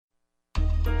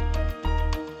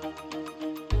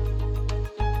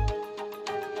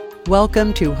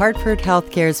Welcome to Hartford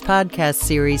Healthcare's podcast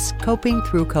series, Coping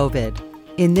Through COVID.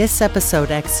 In this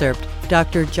episode excerpt,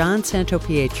 Dr. John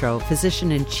Santopietro,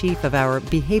 Physician-in-Chief of our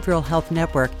Behavioral Health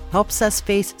Network, helps us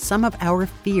face some of our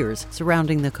fears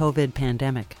surrounding the COVID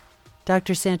pandemic.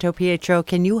 Dr. Santopietro,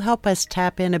 can you help us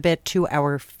tap in a bit to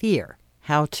our fear,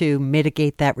 how to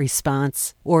mitigate that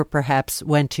response, or perhaps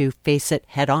when to face it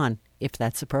head-on, if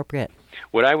that's appropriate?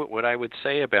 What I would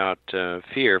say about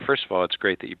fear, first of all, it's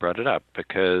great that you brought it up,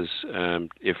 because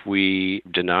if we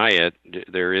deny it,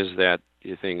 there is that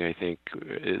thing, I think,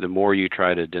 the more you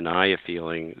try to deny a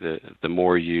feeling, the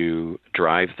more you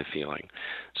drive the feeling.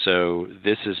 So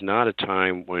this is not a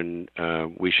time when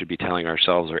we should be telling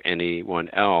ourselves or anyone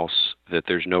else that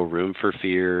there's no room for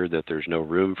fear, that there's no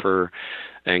room for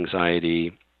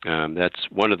anxiety. That's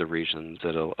one of the reasons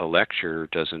that a lecture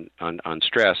doesn't on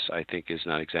stress, I think, is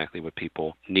not exactly what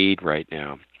people need right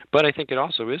now. But I think it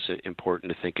also is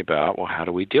important to think about, well, how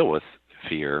do we deal with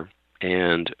fear?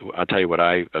 And I'll tell you what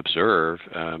I observe,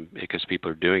 because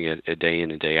people are doing it a day in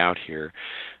and day out here.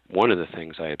 One of the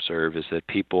things I observe is that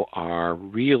people are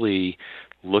really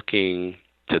looking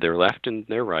to their left and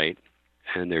their right,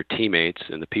 and their teammates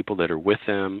and the people that are with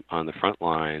them on the front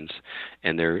lines,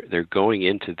 and they're going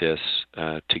into this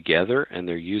together, and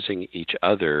they're using each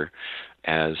other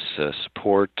as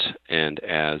support and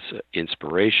as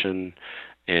inspiration.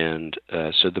 And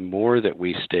so the more that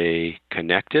we stay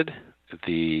connected,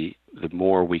 the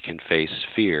more we can face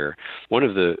fear. One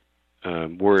of the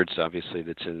words, obviously,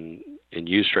 that's in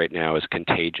use right now is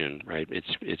contagion, right?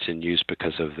 It's in use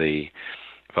because of the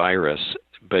virus,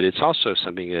 but it's also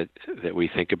something that we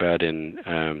think about in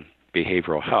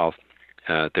behavioral health.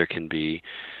 There can be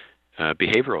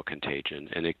behavioral contagion,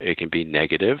 and it can be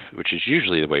negative, which is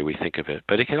usually the way we think of it,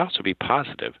 but it can also be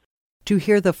positive. To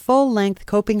hear the full-length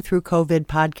Coping Through COVID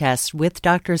podcast with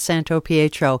Dr.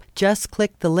 Santopietro, just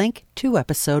click the link to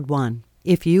Episode 1.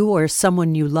 If you or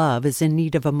someone you love is in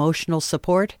need of emotional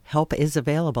support, help is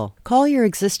available. Call your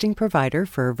existing provider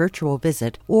for a virtual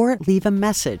visit or leave a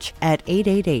message at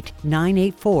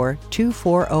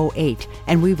 888-984-2408,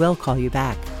 and we will call you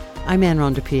back. I'm Anne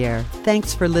Rondepierre.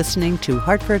 Thanks for listening to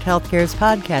Hartford Healthcare's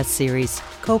podcast series,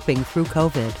 Coping Through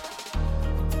COVID.